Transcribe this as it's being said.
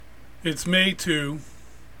It's May 2,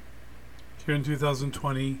 here in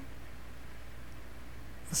 2020.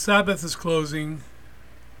 The Sabbath is closing,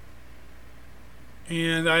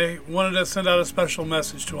 and I wanted to send out a special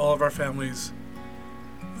message to all of our families.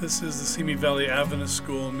 This is the Simi Valley Adventist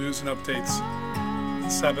School News and Updates, the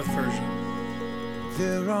Sabbath version.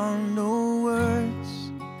 There are no words,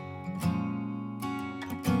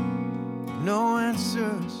 no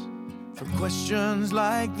answers for questions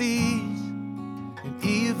like these. And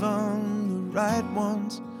even the right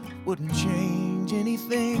ones wouldn't change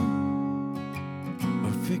anything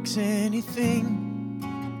or fix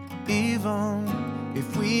anything, even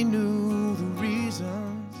if we knew the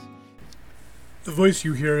reasons. The voice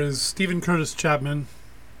you hear is Stephen Curtis Chapman.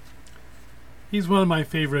 He's one of my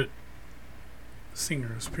favorite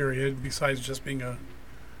singers, period, besides just being a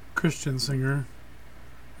Christian singer.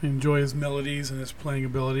 I enjoy his melodies and his playing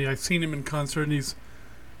ability. I've seen him in concert, and he's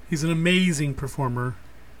an amazing performer.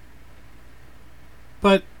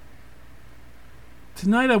 But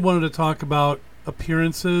tonight I wanted to talk about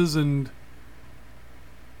appearances and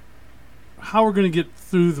how we're going to get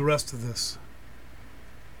through the rest of this.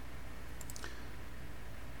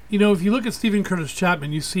 You know, if you look at Stephen Curtis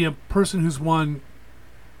Chapman, you see a person who's won,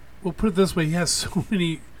 we'll put it this way, he has so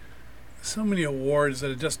many awards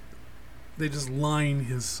that they just line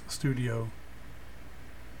his studio.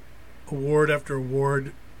 Award after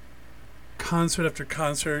award, concert after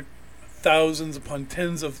concert, thousands upon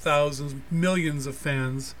tens of thousands, millions of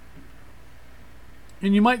fans.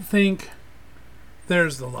 And you might think,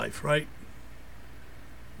 there's the life, right?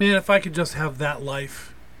 Man, if I could just have that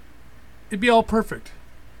life, it'd be all perfect.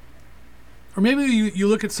 Or maybe you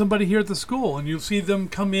look at somebody here at the school and you'll see them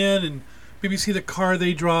come in and maybe see the car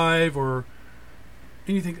they drive, and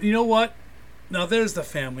you think, you know what? Now there's the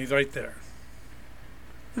family right there.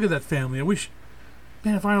 Look at that family. I wish,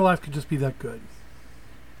 man, if our life could just be that good.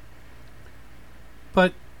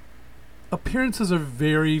 But appearances are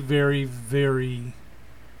very, very, very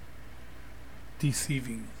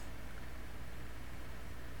deceiving.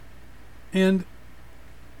 And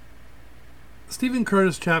Stephen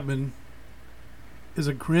Curtis Chapman is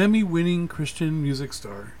a Grammy-winning Christian music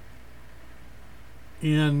star.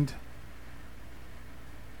 And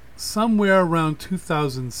somewhere around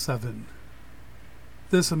 2007,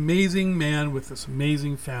 this amazing man with this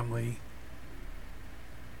amazing family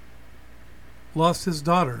lost his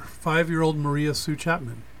daughter, 5-year-old Maria Sue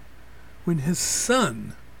Chapman, when his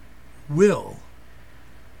son, Will,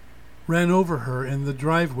 ran over her in the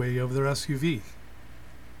driveway of their SUV.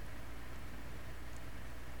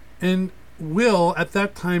 And Will, at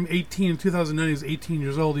that time 18, in 2009, he was 18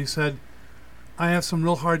 years old, he said, I have some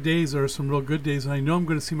real hard days, there are some real good days, and I know I'm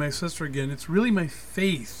going to see my sister again. It's really my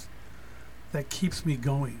faith that keeps me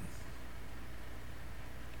going.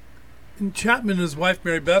 And Chapman and his wife,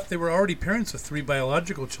 Mary Beth, they were already parents of 3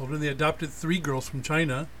 biological children. They adopted 3 girls from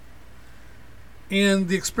China. And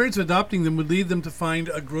the experience of adopting them would lead them to find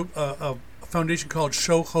a foundation called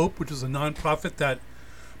Show Hope, which is a nonprofit that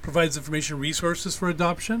provides information and resources for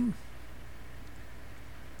adoption.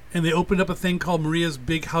 And they opened up a thing called Maria's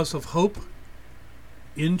Big House of Hope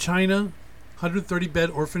in China,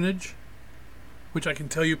 130-bed orphanage, which I can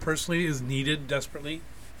tell you personally is needed desperately.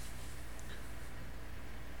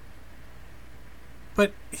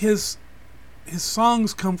 But his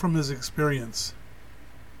songs come from his experience.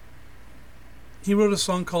 He wrote a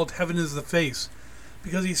song called Heaven is the Face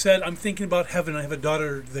because he said, I'm thinking about heaven. I have a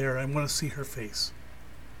daughter there. I want to see her face.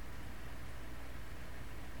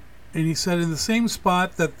 And he said in the same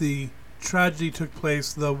spot that the tragedy took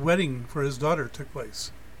place, the wedding for his daughter took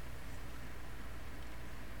place.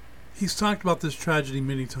 He's talked about this tragedy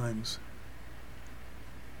many times.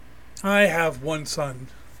 I have one son.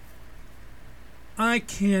 I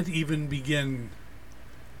can't even begin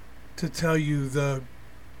to tell you the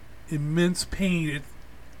immense pain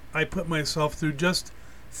I put myself through just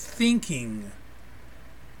thinking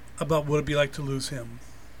about what it'd be like to lose him.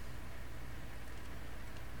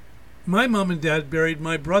 My mom and dad buried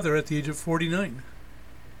my brother at the age of 49.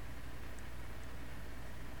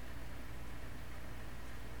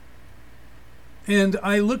 And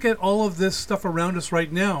I look at all of this stuff around us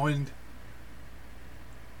right now, and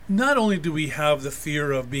not only do we have the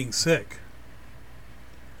fear of being sick,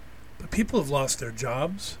 but people have lost their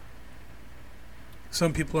jobs.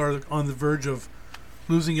 Some people are on the verge of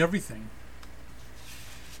losing everything.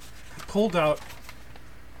 I pulled out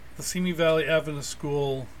the Simi Valley Adventist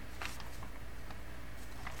School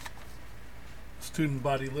student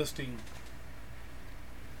body listing.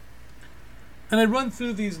 And I run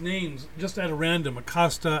through these names just at a random.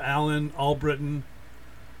 Acosta, Allen, Albritton,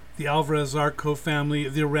 the Alvarez-Arco family,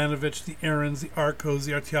 the Aranovich, the Aarons, the Arcos,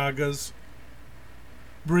 the Arteagas,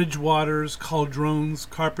 Bridgewaters, Calderones,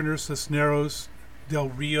 Carpenter, Cisneros, Del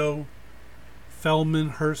Rio,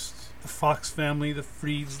 Fellman, Hurst, the Fox family, the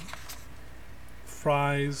Freeds,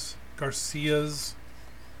 Fries, Garcias,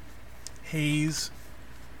 Hayes.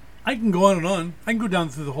 I can go on and on. I can go down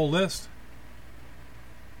through the whole list.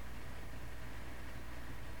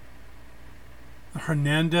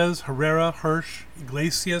 Hernandez, Herrera, Hirsch,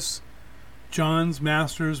 Iglesias, Johns,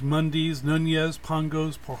 Masters, Mundys, Nunez,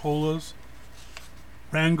 Pongos, Porjolos,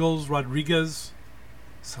 Rangels, Rodriguez,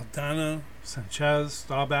 Saldana, Sanchez,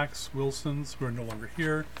 Staubachs, Wilsons, who are no longer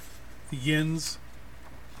here, the Yins,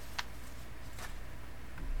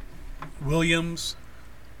 Williams,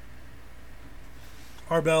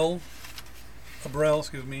 Abrel,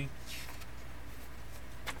 excuse me.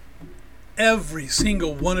 Every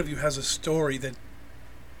single one of you has a story that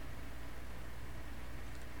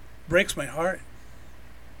breaks my heart.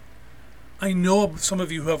 I know some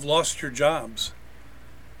of you who have lost your jobs.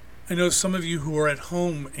 I know some of you who are at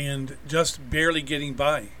home and just barely getting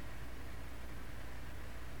by.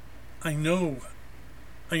 I know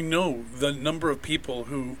the number of people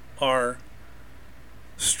who are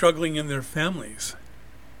struggling in their families.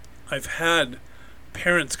 I've had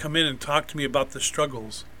parents come in and talk to me about the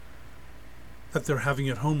struggles that they're having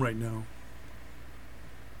at home right now.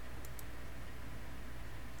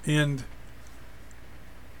 And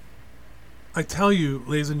I tell you,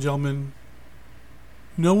 ladies and gentlemen,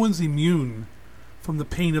 no one's immune from the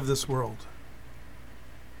pain of this world.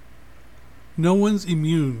 No one's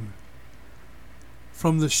immune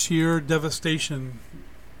from the sheer devastation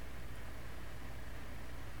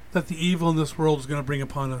that the evil in this world is going to bring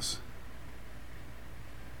upon us.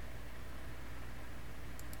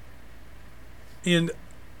 And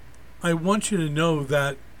I want you to know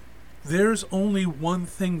that there's only one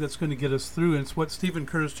thing that's going to get us through, and it's what Stephen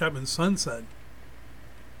Curtis Chapman's son said.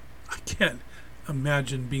 I can't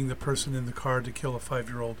imagine being the person in the car to kill a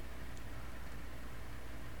 5-year-old.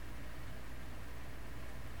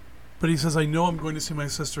 But he says, I know I'm going to see my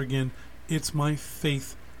sister again. It's my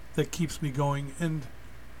faith that keeps me going. And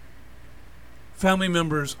family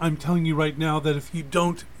members, I'm telling you right now that if you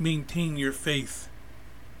don't maintain your faith,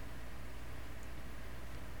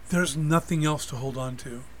 there's nothing else to hold on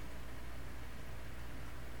to.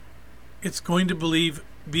 It's going to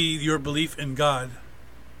be your belief in God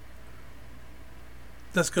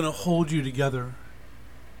that's going to hold you together.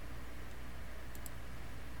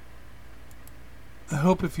 I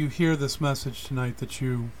hope if you hear this message tonight that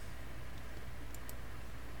you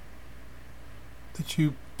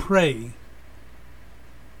pray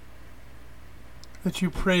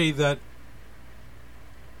that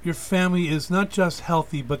your family is not just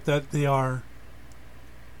healthy, but that they are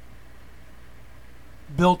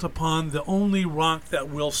built upon the only rock that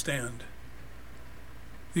will stand.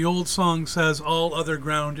 The old song says, all other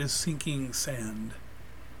ground is sinking sand.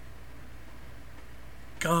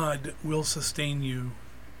 God will sustain you,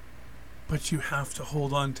 but you have to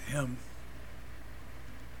hold on to Him.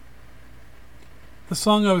 The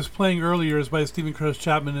song I was playing earlier is by Stephen Curtis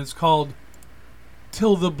Chapman. It's called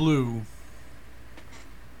Till the Blue.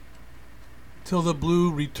 Till the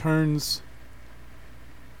blue returns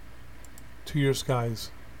to your skies.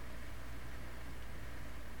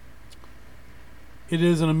 It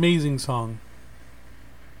is an amazing song.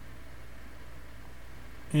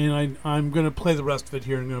 And I'm going to play the rest of it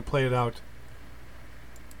here. I'm going to play it out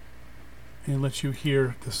and let you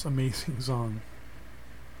hear this amazing song.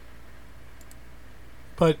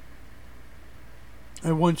 But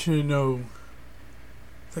I want you to know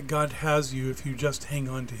that God has you if you just hang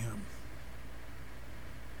on to Him.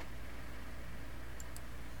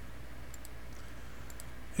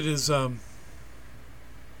 It is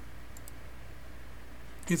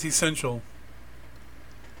it's essential.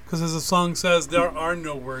 Because as the song says, there are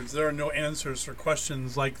no words, there are no answers for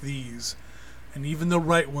questions like these. And even the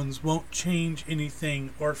right ones won't change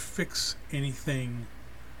anything or fix anything.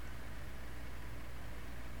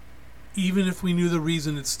 Even if we knew the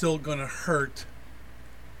reason, it's still going to hurt.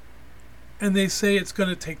 And they say it's going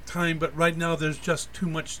to take time, but right now there's just too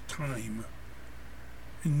much time.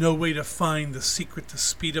 And no way to find the secret to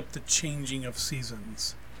speed up the changing of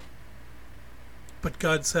seasons. But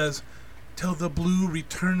God says, till the blue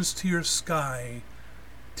returns to your sky,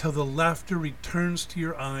 till the laughter returns to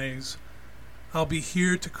your eyes, I'll be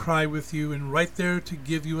here to cry with you and right there to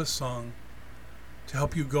give you a song to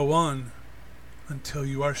help you go on until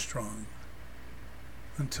you are strong.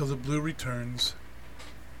 Until the blue returns.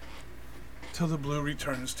 Till the blue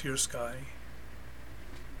returns to your sky.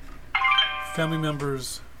 Family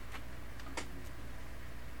members,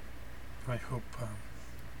 I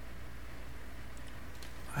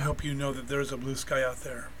hope you know that there's a blue sky out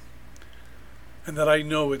there, and that I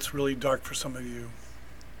know it's really dark for some of you,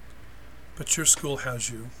 but your school has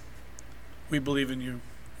you. We believe in you.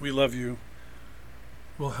 We love you.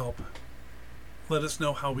 We'll help. Let us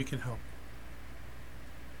know how we can help.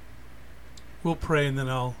 We'll pray, and then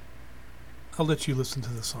I'll let you listen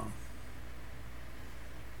to the song.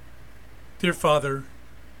 Dear Father,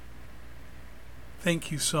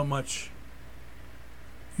 thank you so much.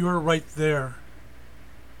 You are right there.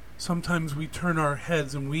 Sometimes we turn our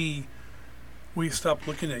heads and we stop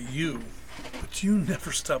looking at you, but you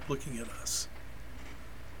never stop looking at us.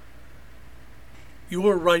 You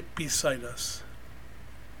are right beside us.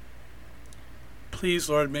 Please,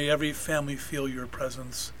 Lord, may every family feel your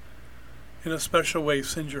presence. In a special way,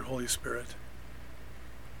 send your Holy Spirit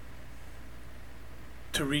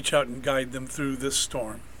to reach out and guide them through this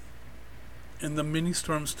storm and the many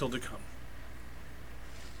storms still to come.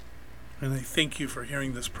 And I thank you for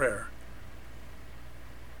hearing this prayer.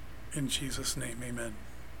 In Jesus' name, amen.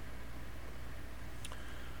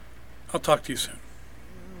 I'll talk to you soon.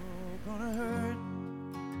 Gonna hurt.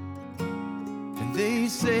 And they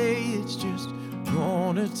say it's just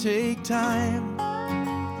gonna take time.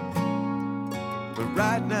 But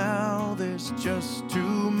right now there's just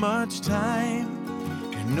too much time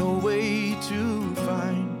and no way to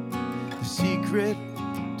find the secret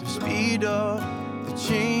to speed up the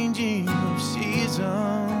changing of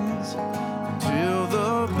seasons until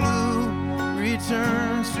the blue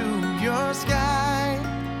returns to your sky,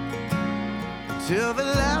 until the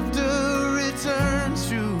laughter returns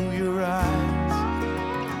to your eyes.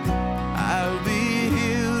 I'll be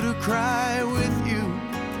here to cry with you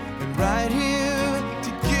and right here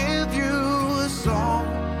to give you a song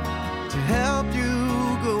to help you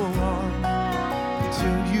go on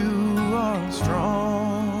until you are strong.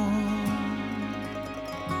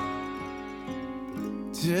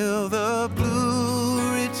 Till the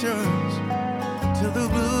blue returns, till the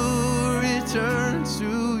blue returns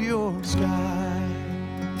to your sky.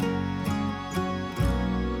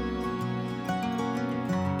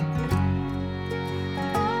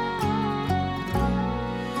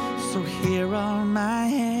 So here are my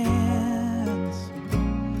hands,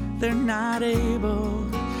 they're not able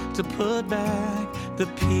to put back the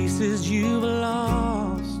pieces you've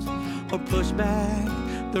lost or push back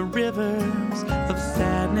the rivers of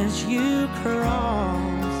sadness you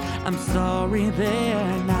cross. I'm sorry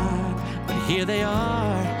they're not, but here they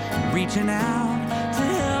are, reaching out to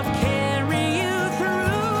help carry you through.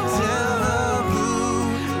 Till the blue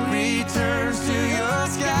returns to your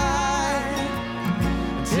sky,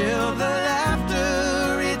 till the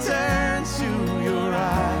laughter returns to your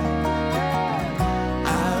eyes.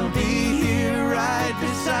 I'll be here right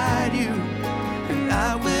beside you, and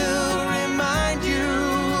I will remind you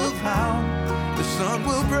of how the sun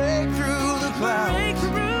will break through the clouds.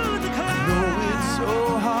 I know it's so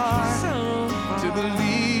hard to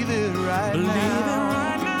believe it right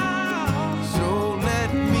now. So let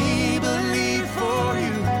me believe for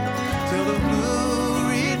you till the blue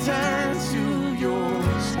returns to your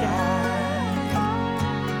sky.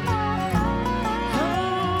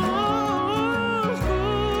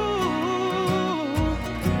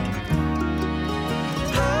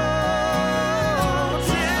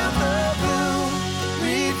 Till the blue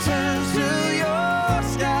returns to your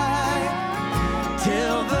sky,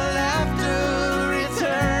 till the laughter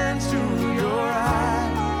returns to your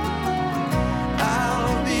eyes.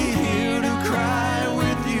 I'll be here to cry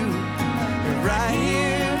with you, and right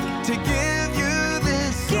here to give you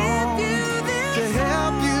this song to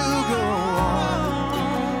help you go on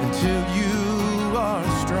until you are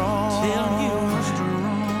strong.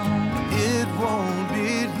 It won't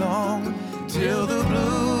be long till the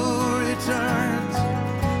blue returns.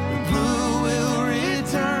 The blue will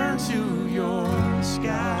return to your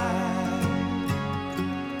sky.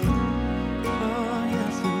 Oh,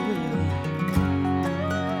 yes, it will.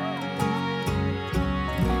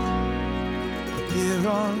 There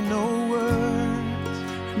are no words,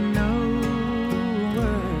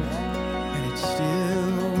 and it's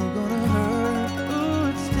still gonna hurt. Oh,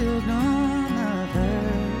 it's still gonna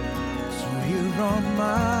hurt. So here on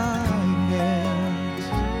my